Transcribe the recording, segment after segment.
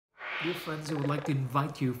Dear friends, I would like to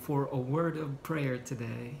invite you for a word of prayer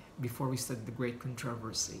today before we study the great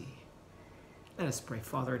controversy. Let us pray.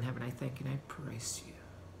 Father in heaven, I thank you and I praise you.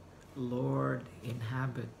 Lord,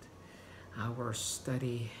 inhabit our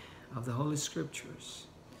study of the Holy Scriptures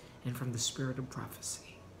and from the spirit of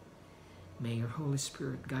prophecy. May your Holy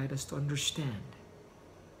Spirit guide us to understand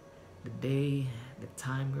the day, the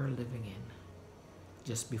time we are living in,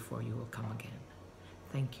 just before you will come again.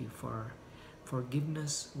 Thank you for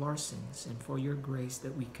forgiveness of our sins and for your grace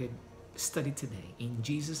that we could study today. In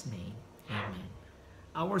Jesus' name, amen.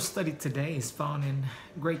 Our study today is found in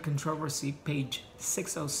Great Controversy, page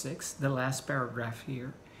 606, the last paragraph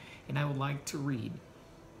here, and I would like to read.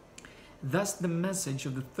 Thus the message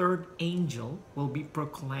of the third angel will be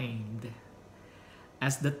proclaimed.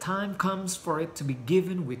 As the time comes for it to be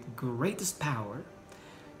given with greatest power,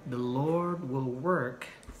 the Lord will work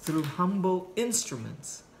through humble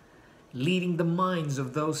instruments, leading the minds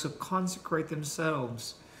of those who consecrate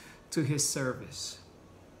themselves to his service.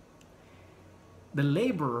 The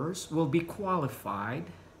laborers will be qualified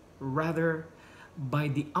rather by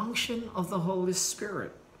the unction of the Holy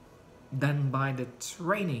Spirit than by the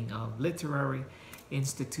training of literary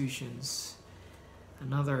institutions.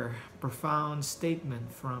 Another profound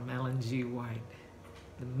statement from Ellen G. White,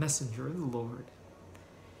 the messenger of the Lord.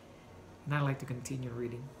 And I'd like to continue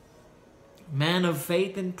reading. Men of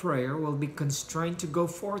faith and prayer will be constrained to go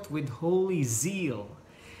forth with holy zeal,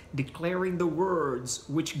 declaring the words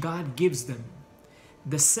which God gives them.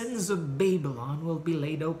 The sins of Babylon will be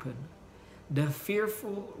laid open. The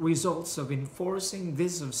fearful results of enforcing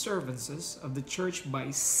these observances of the church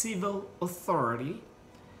by civil authority,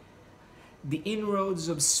 the inroads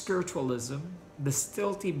of spiritualism, the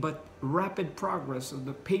stealthy but rapid progress of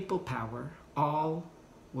the papal power, all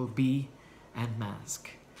will be unmasked.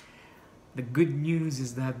 The good news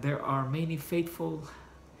is that there are many faithful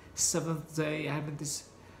Seventh-day Adventist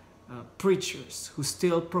preachers who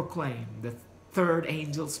still proclaim the third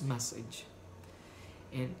angel's message.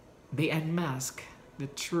 And they unmask the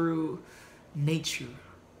true nature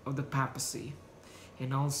of the papacy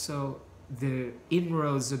and also the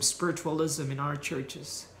inroads of spiritualism in our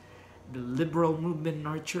churches, the liberal movement in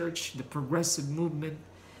our church, the progressive movement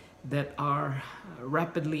that are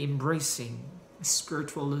rapidly embracing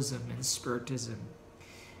spiritualism and spiritism.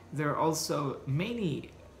 There are also many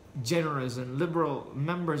generous and liberal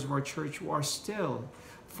members of our church who are still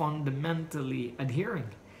fundamentally adhering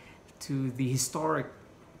to the historic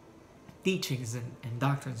teachings and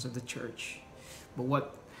doctrines of the church. But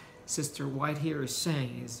what Sister White here is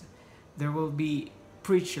saying is there will be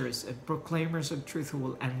preachers and proclaimers of truth who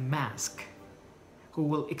will unmask, who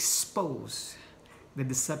will expose the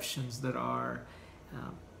deceptions that are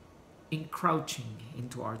encroaching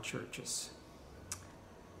into our churches.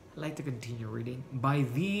 I'd like to continue reading. By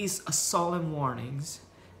these solemn warnings,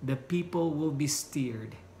 the people will be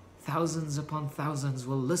steered. Thousands upon thousands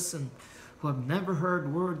will listen who have never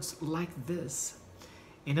heard words like this.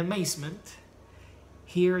 In amazement,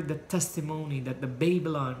 hear the testimony that the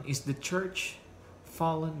Babylon is the church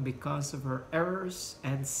fallen because of her errors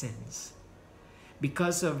and sins,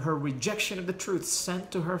 because of her rejection of the truth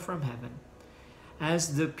sent to her from heaven.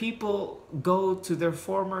 As the people go to their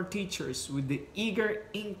former teachers with the eager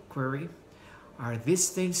inquiry, are these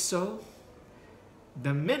things so?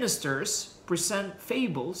 The ministers present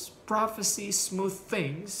fables, prophecies, smooth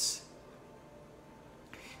things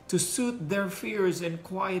to soothe their fears and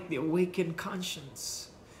quiet the awakened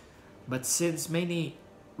conscience. But since many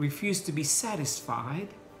refuse to be satisfied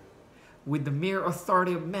with the mere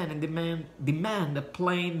authority of men and demand a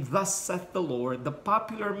plain, thus saith the Lord, the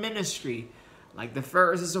popular ministry, like the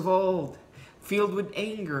Pharisees of old, filled with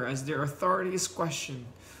anger as their authority is questioned,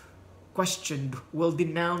 will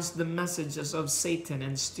denounce the messages of Satan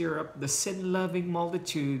and stir up the sin-loving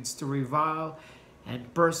multitudes to revile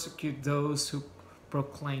and persecute those who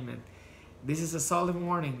proclaim it. This is a solemn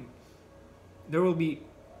warning. There will be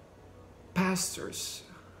pastors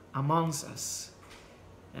amongst us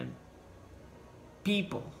and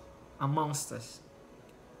people amongst us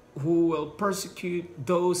who will persecute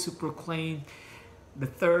those who proclaim the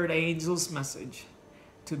third angel's message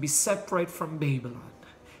to be separate from Babylon.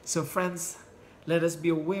 So friends, let us be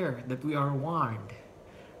aware that we are warned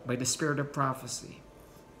by the spirit of prophecy.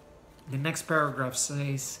 The next paragraph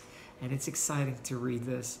says, and it's exciting to read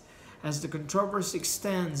this, as the controversy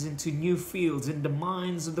extends into new fields and the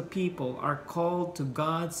minds of the people are called to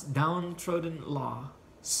God's downtrodden law,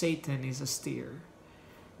 Satan is austere.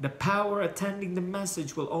 The power attending the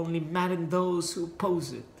message will only madden those who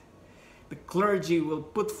oppose it. The clergy will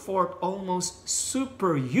put forth almost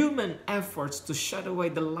superhuman efforts to shut away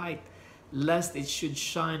the light lest it should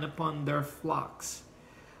shine upon their flocks.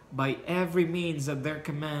 By every means at their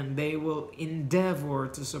command, they will endeavor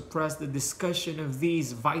to suppress the discussion of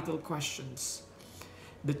these vital questions.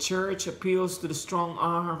 The church appeals to the strong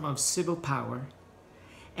arm of civil power,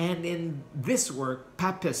 and in this work,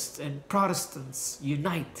 Papists and Protestants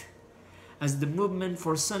unite. As the movement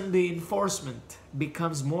for Sunday enforcement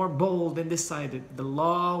becomes more bold and decided, the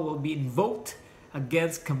law will be invoked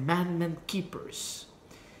against commandment keepers.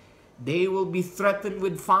 They will be threatened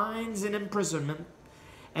with fines and imprisonment,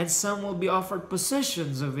 and some will be offered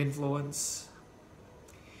positions of influence,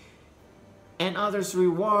 and others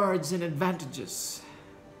rewards and advantages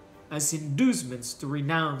as inducements to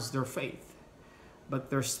renounce their faith. But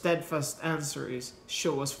their steadfast answer is,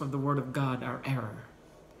 show us from the Word of God our error.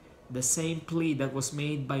 The same plea that was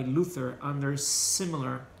made by Luther under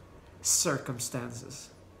similar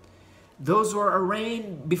circumstances. Those who are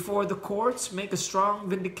arraigned before the courts make a strong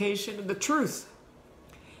vindication of the truth,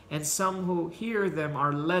 and some who hear them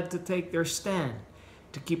are led to take their stand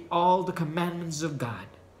to keep all the commandments of God.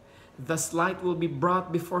 Thus light will be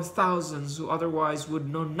brought before thousands who otherwise would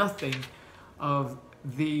know nothing of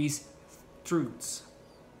these truths.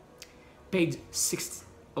 Page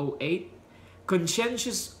 608.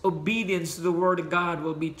 Conscientious obedience to the Word of God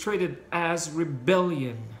will be treated as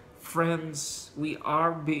rebellion. Friends, we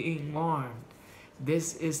are being warned.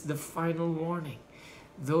 This is the final warning.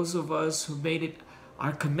 Those of us who made it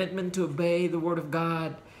our commitment to obey the Word of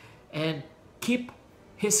God and keep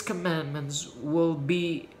His commandments will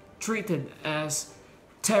be treated as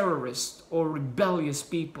terrorists or rebellious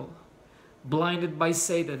people. Blinded by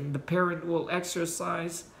Satan, the parent will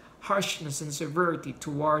exercise harshness and severity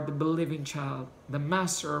toward the believing child. The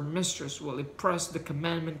master or mistress will oppress the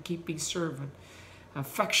commandment-keeping servant.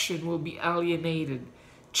 Affection will be alienated.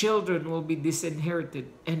 Children will be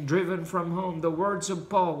disinherited and driven from home. The words of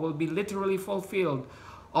Paul will be literally fulfilled.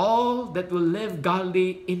 All that will live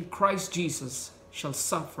godly in Christ Jesus shall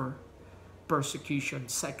suffer persecution.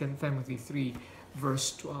 2 Timothy 3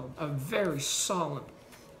 verse 12. A very solemn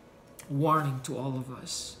warning to all of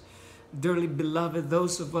us. Dearly beloved,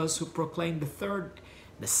 those of us who proclaim the third,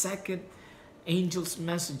 the second angel's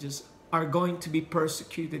messages are going to be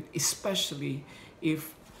persecuted, especially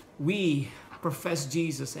if we profess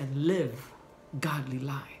Jesus and live godly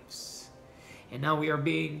lives. And now we are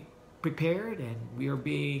being prepared and we are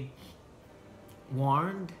being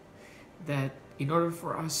warned that in order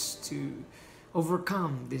for us to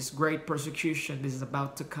overcome this great persecution that is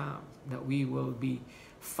about to come, that we will be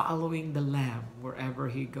following the Lamb wherever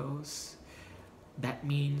He goes. That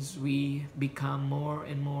means we become more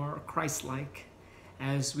and more Christ-like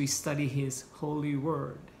as we study His holy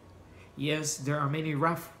Word. Yes, there are many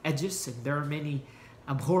rough edges and there are many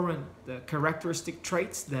abhorrent characteristic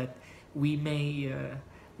traits that we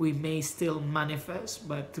may still manifest,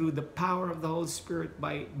 but through the power of the Holy Spirit,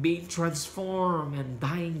 by being transformed and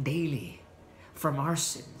dying daily from our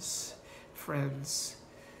sins, friends,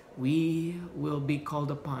 we will be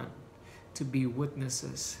called upon to be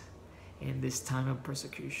witnesses in this time of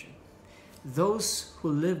persecution. Those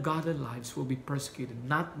who live godly lives will be persecuted,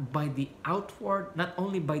 not by the outward, not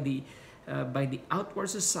only by the outward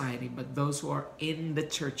society, but those who are in the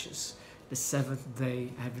churches, the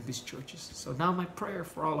Seventh-day Adventist churches. So now my prayer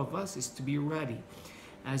for all of us is to be ready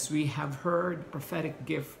as we have heard prophetic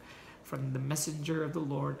gift from the messenger of the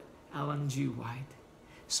Lord, Ellen G. White.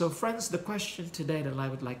 So friends, the question today that I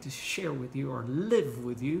would like to share with you or live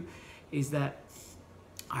with you is that,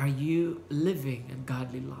 are you living a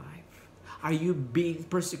godly life? Are you being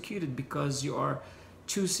persecuted because you are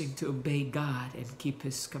choosing to obey God and keep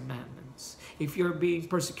His commandments? If you're being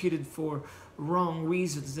persecuted for wrong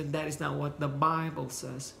reasons, then that is not what the Bible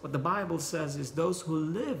says. What the Bible says is those who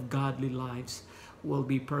live godly lives will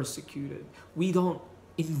be persecuted. We don't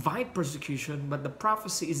invite persecution, but the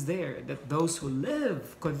prophecy is there that those who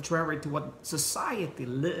live contrary to what society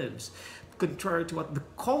lives, contrary to what the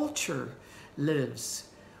culture lives,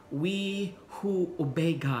 we who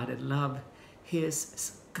obey God and love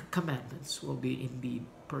His commandments will be indeed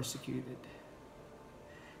persecuted.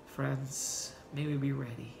 Friends, may we be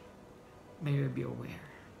ready. May we be aware.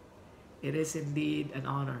 It is indeed an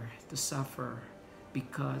honor to suffer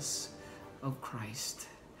because of Christ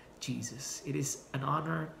Jesus. It is an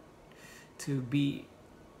honor to be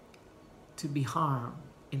harmed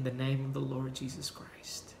in the name of the Lord Jesus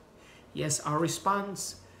Christ. Yes, our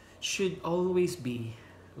response should always be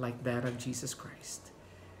like that of Jesus Christ.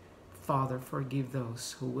 Father, forgive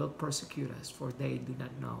those who will persecute us, for they do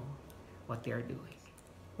not know what they are doing.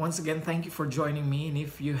 Once again, thank you for joining me. And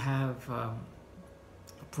if you have a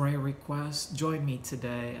prayer request, join me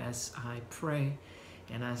today as I pray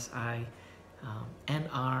and as I end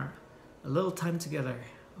our little time together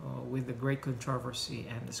with the great controversy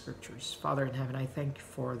and the scriptures. Father in heaven, I thank you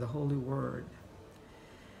for the holy word.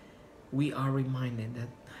 We are reminded that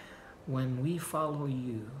when we follow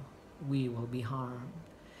you, we will be harmed.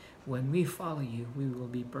 When we follow you, we will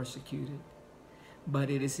be persecuted. But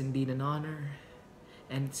it is indeed an honor,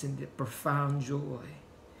 and it's indeed a profound joy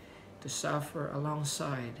to suffer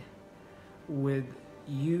alongside with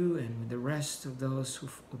you and with the rest of those who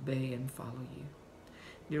obey and follow you.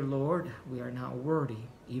 Dear Lord, we are not worthy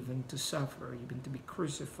even to suffer, even to be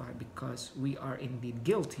crucified, because we are indeed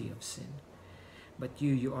guilty of sin. But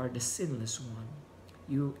you are the sinless one.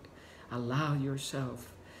 You allow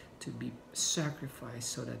yourself to be sacrificed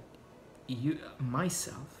so that you,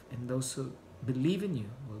 myself, and those who believe in you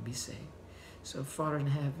will be saved. So Father in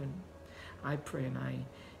heaven, I pray and I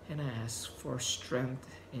ask for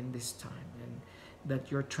strength in this time, and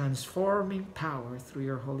that your transforming power through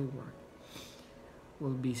your holy word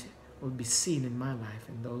will be seen in my life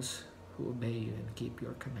and those who obey you and keep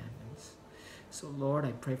your commandments. So Lord,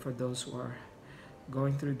 I pray for those who are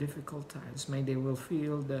going through difficult times. May they will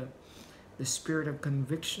feel the spirit of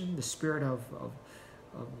conviction, the spirit of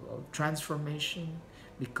transformation,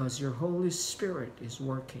 because your Holy Spirit is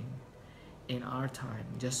working in our time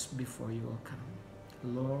just before you will come.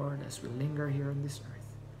 Lord, as we linger here on this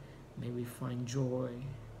earth, may we find joy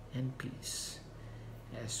and peace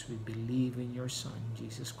as we believe in your Son,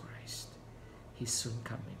 Jesus Christ. He's soon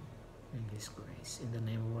coming in his grace. In the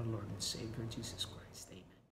name of our Lord and Savior, Jesus Christ. Amen.